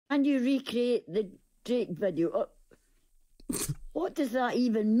And you recreate the Drake video. What does that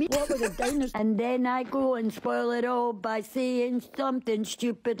even mean? What were the dinosaurs? And then I go and spoil it all by saying something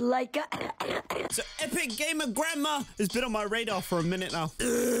stupid like So Epic Gamer Grandma has been on my radar for a minute now.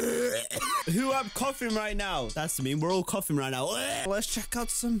 Who I'm coughing right now? That's me. We're all coughing right now. Let's check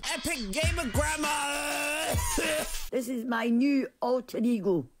out some Epic Gamer Grandma. This is my new alter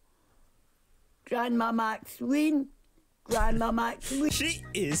ego. Grandma Maxween. Grandma Maxween. She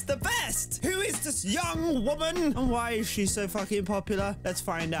is the best. Who is this young woman? And why is she so fucking popular? Let's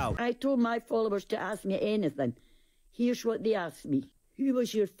find out. I told my followers to ask me anything. Here's what they asked me. Who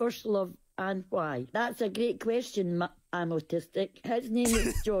was your first love and why? That's a great question, I'm autistic. His name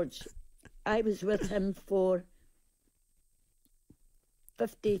is George. I was with him for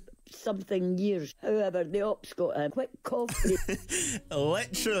 50-something years. However, the ops got a quick cough break.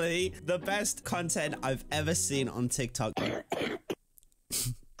 Literally the best content I've ever seen on TikTok.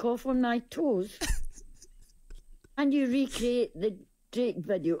 Cough on my toes. And you recreate the Drake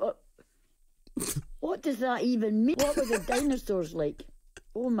video. What does that even mean? What were the dinosaurs like?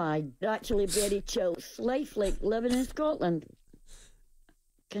 Oh my, they're actually very chill. It's life like living in Scotland.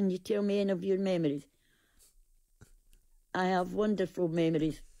 Can you tell me any of your memories? I have wonderful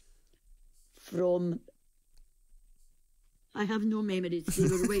memories from... I have no memories. They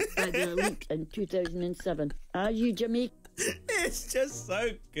were wiped by the elite in 2007. Are you Jamaican? It's just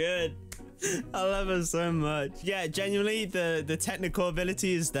so good. I love her so much. Yeah, genuinely, the technical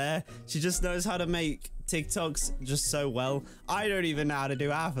ability is there. She just knows how to make TikToks just so well. I don't even know how to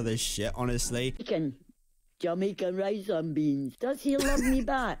do half of this shit, honestly. Jamaican rice and beans. Does he love me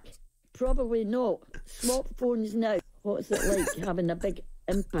back? Probably not. Smartphones now. What's it like having a big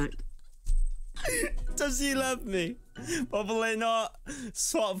impact? Does he love me? Probably not.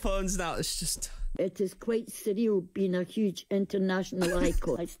 Smartphones now, it's just... It is quite surreal being a huge international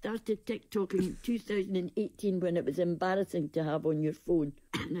icon. I started TikTok in 2018 when it was embarrassing to have on your phone.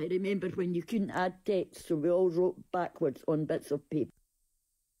 And I remember when you couldn't add text, so we all wrote backwards on bits of paper.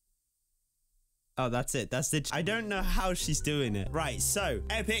 Oh, that's it. That's it. I don't know how she's doing it. Right, so,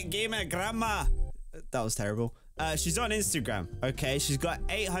 Epic Gamer Grandma. That was terrible. She's on Instagram, okay? She's got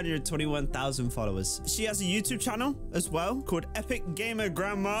 821,000 followers. She has a YouTube channel as well called Epic Gamer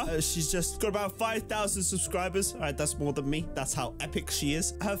Grandma. She's just got about 5,000 subscribers. All right, that's more than me. That's how epic she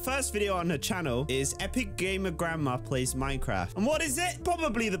is. Her first video on her channel is Epic Gamer Grandma Plays Minecraft. And what is it?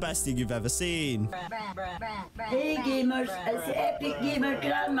 Probably the best thing you've ever seen. Hey gamers, it's Epic Gamer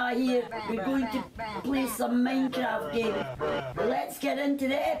Grandma here. We're going to play some Minecraft game. Let's get into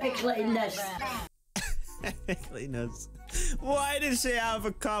the epicness. Epicness. Why did she have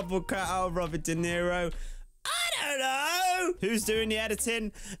a cardboard cutout of Robert De Niro? I don't know. Who's doing the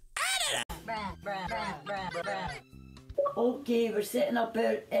editing? I don't know. Okay, we're setting up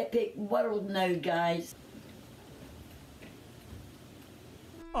our epic world now, guys.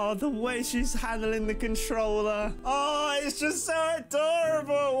 Oh, the way she's handling the controller. Oh, it's just so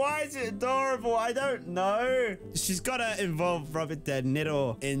adorable. Why is it adorable? I don't know. She's got to involve Robert De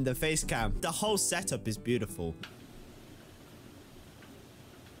Niro in the face cam. The whole setup is beautiful.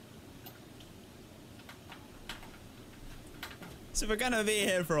 So we're going to be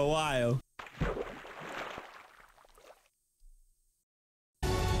here for a while.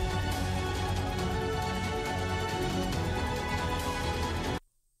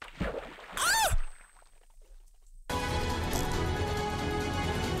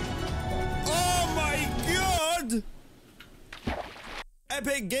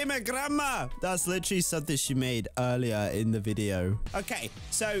 Epic Gamer Grandma. That's literally something she made earlier in the video. Okay,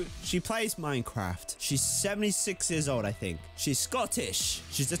 so she plays Minecraft. She's 76 years old, I think. She's Scottish.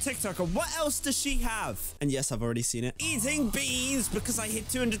 She's a TikToker. What else does she have? And yes, I've already seen it. Eating beans because I hit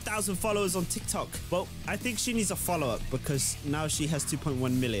 200,000 followers on TikTok. Well, I think she needs a follow-up because now she has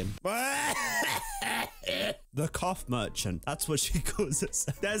 2.1 million. The cough merchant. That's what she calls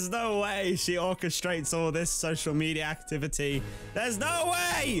herself. There's no way she orchestrates all this social media activity. There's no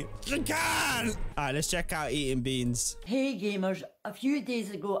way! She can't! Alright, let's check out eating beans. Hey gamers, a few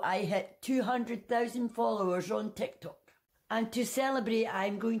days ago I hit 200,000 followers on TikTok. And to celebrate,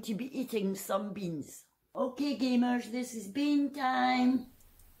 I'm going to be eating some beans. Okay gamers, this is bean time.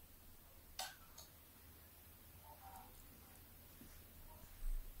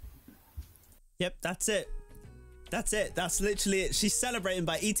 Yep, that's it. That's it. That's literally it. She's celebrating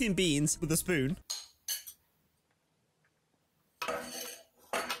by eating beans with a spoon.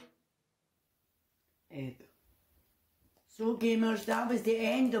 So gamers, that was the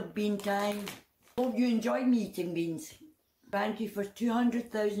end of bean time. Hope you enjoyed me eating beans. Thank you for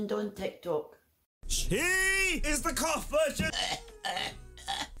 200,000 on TikTok. She is the cough merchant.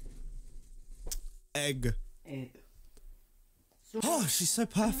 Egg. Egg. Oh, she's so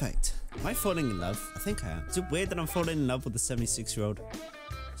perfect. Am I falling in love? I think I am. Is it weird that I'm falling in love with a 76-year-old?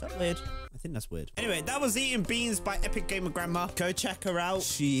 Is that weird? I think that's weird. Anyway, that was Eating Beans by Epic Gamer Grandma. Go check her out.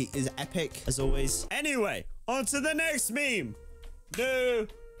 She is epic, as always. Anyway, on to the next meme. New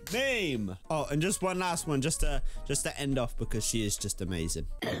meme. Oh, and just one last one, just to end off, because she is just amazing.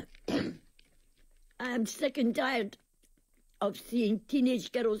 I'm sick and tired of seeing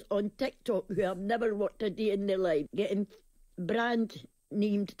teenage girls on TikTok who have never worked a day in their life getting brand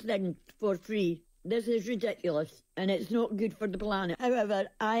named things for free. This is ridiculous and it's not good for the planet. However,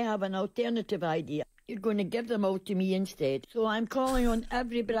 I have an alternative idea. You're going to give them all to me instead. So I'm calling on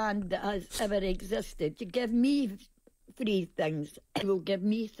every brand that has ever existed to give me free things. It will give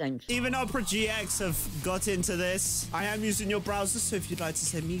me things. Even Opera GX have got into this. I am using your browser, so if you'd like to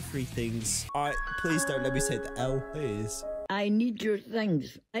send me free things. Alright, please don't let me say the L, please. I need your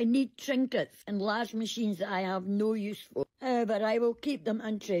things. I need trinkets and large machines that I have no use for. However, I will keep them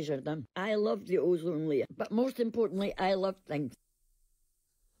and treasure them. I love the ozone layer, but most importantly, I love things.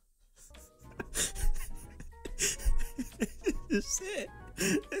 This is it.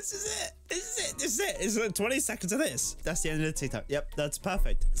 This is it. This is it. This is it. It's like 20 seconds of this. That's the end of the TikTok. Yep, that's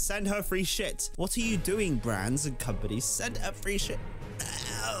perfect. Send her free shit. What are you doing, brands and companies? Send her free shit.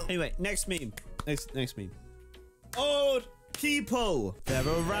 Anyway, next meme. Next meme. Old people. They're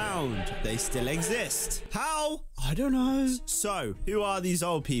around. They still exist. How? I don't know. So, who are these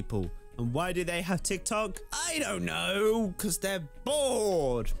old people? And why do they have TikTok? I don't know. Because they're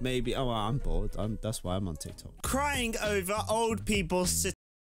bored. Maybe. Oh, well, I'm bored. That's why I'm on TikTok. Crying over old people sitting.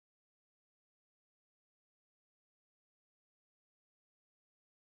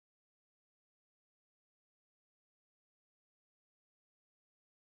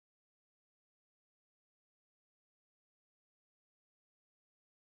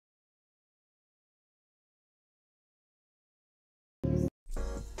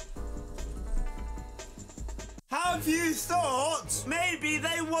 Have you thought maybe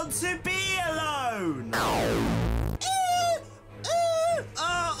they want to be alone?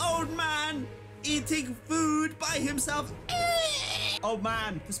 Old man eating food by himself. Old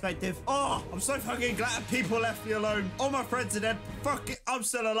man perspective. Oh, I'm so fucking glad people left me alone. All my friends are dead. Fuck it, I'm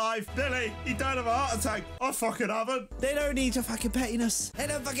still alive. Billy, he died of a heart attack. I fucking haven't. They don't need your fucking pettiness. They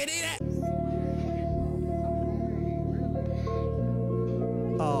don't fucking need it.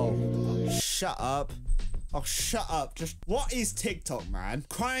 Oh, shut up. Oh, shut up. Just, what is TikTok, man?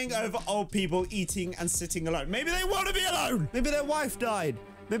 Crying over old people eating and sitting alone. Maybe they want to be alone. Maybe their wife died.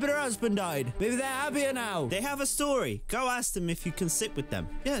 Maybe their husband died. Maybe they're happier now. They have a story. Go ask them if you can sit with them.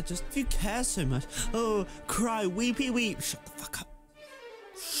 Yeah, just if you care so much. Oh, cry, weepy weep. Shut the fuck up.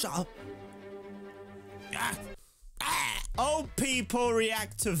 Shut up. Old people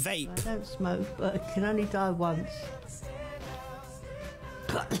react to vape. I don't smoke, but I can only die once.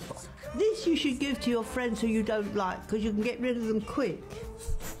 This you should give to your friends who you don't like, because you can get rid of them quick.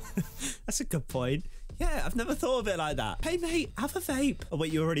 That's a good point. Yeah, I've never thought of it like that. Hey, mate, have a vape. Oh,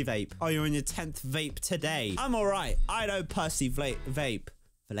 wait, you already vape. Oh, you're on your 10th vape today. I'm all right. I don't pussy vape.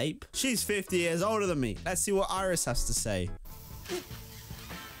 Vape? She's 50 years older than me. Let's see what Iris has to say.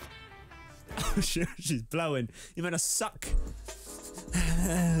 Oh, shit, she's blowing. You meant to suck.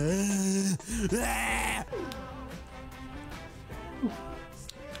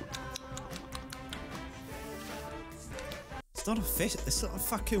 It's not a fish. It's not a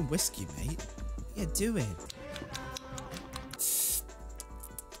fucking whiskey, mate. What are you doing?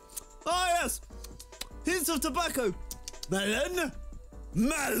 Oh, yes! Hints of tobacco. Melon?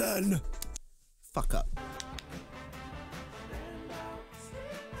 Melon! Fuck up.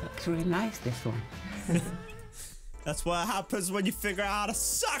 Looks really nice, this one. That's what happens when you figure out how to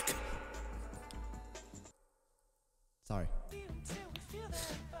suck! Sorry.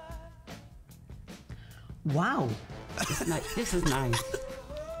 Wow. This is nice.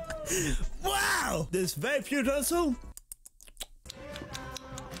 Wow! This vape utensil.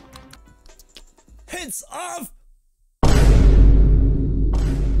 Hints of.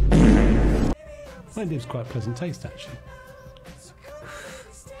 Mine gives quite pleasant taste, actually.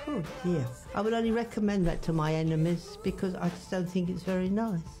 Oh dear. I would only recommend that to my enemies because I just don't think it's very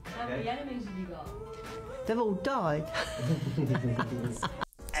nice. How many enemies have you got? They've all died.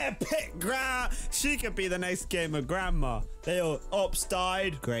 Epic Gra. She could be the next gamer grandma. They all ops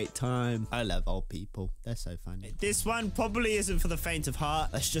died. Great time. I love old people. They're so funny. This one probably isn't for the faint of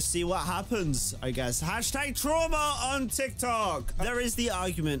heart. Let's just see what happens, I guess. Hashtag trauma on TikTok. There is the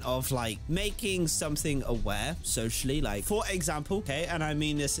argument of like making something aware socially. Like, for example, okay, and I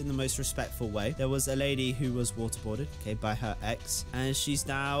mean this in the most respectful way. There was a lady who was waterboarded, okay, by her ex, and she's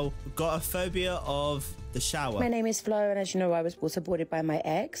now got a phobia of the shower. My name is Flo, and as you know, I was waterboarded by my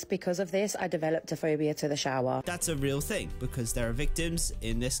ex. Because of this, I developed a phobia to the shower. That's a real thing because there are victims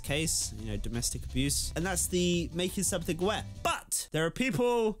in this case, you know, domestic abuse, and that's the making something aware. But there are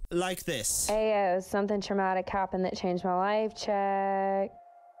people like this. Ayo, something traumatic happened that changed my life. Check.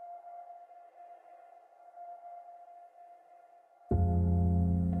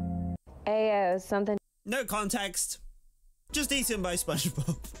 Ayo, something. No context. Just eaten by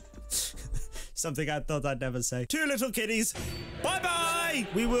SpongeBob. Something I thought I'd never say. 2 little kitties. Bye-bye!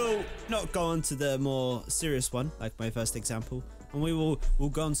 We will not go on to the more serious one, like my first example. And we'll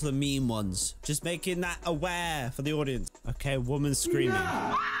go on to the meme ones. Just making that aware for the audience. Okay, woman screaming.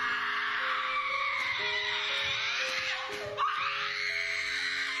 No!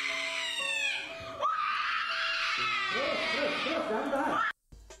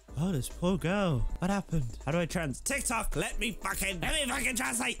 Oh, this poor girl. What happened? How do I TikTok, let me fucking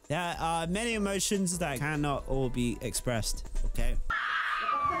translate. There are many emotions that cannot all be expressed. Okay.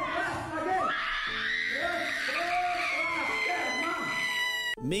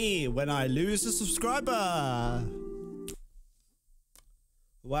 Me when I lose a subscriber.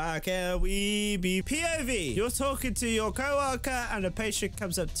 Why can't we be POV? You're talking to your coworker and a patient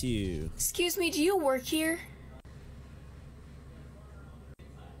comes up to you. Excuse me, do you work here?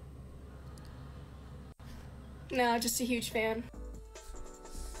 No, just a huge fan.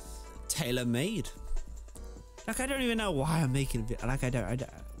 Tailor-made. Like, I don't even know why I'm making a video. Like, I don't,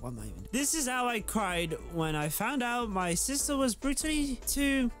 what am I even doing? This is how I cried when I found out my sister was brutally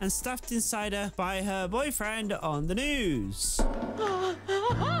to and stuffed inside her by her boyfriend on the news.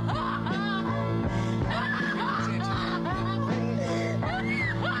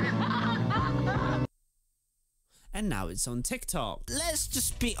 And now it's on TikTok. Let's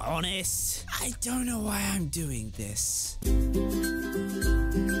just be honest. I don't know why I'm doing this.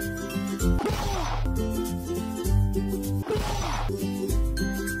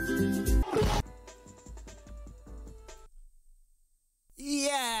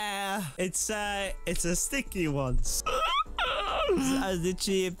 Yeah, it's a sticky one. I was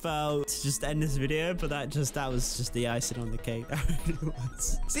literally about to just end this video, but that was just the icing on the cake.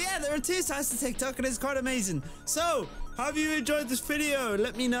 So yeah, there are 2 sides to TikTok and it's quite amazing. So, have you enjoyed this video?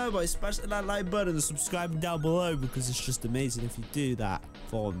 Let me know by smashing that like button and subscribing down below because it's just amazing if you do that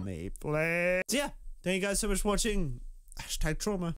for me, please. So yeah, thank you guys so much for watching. Hashtag trauma.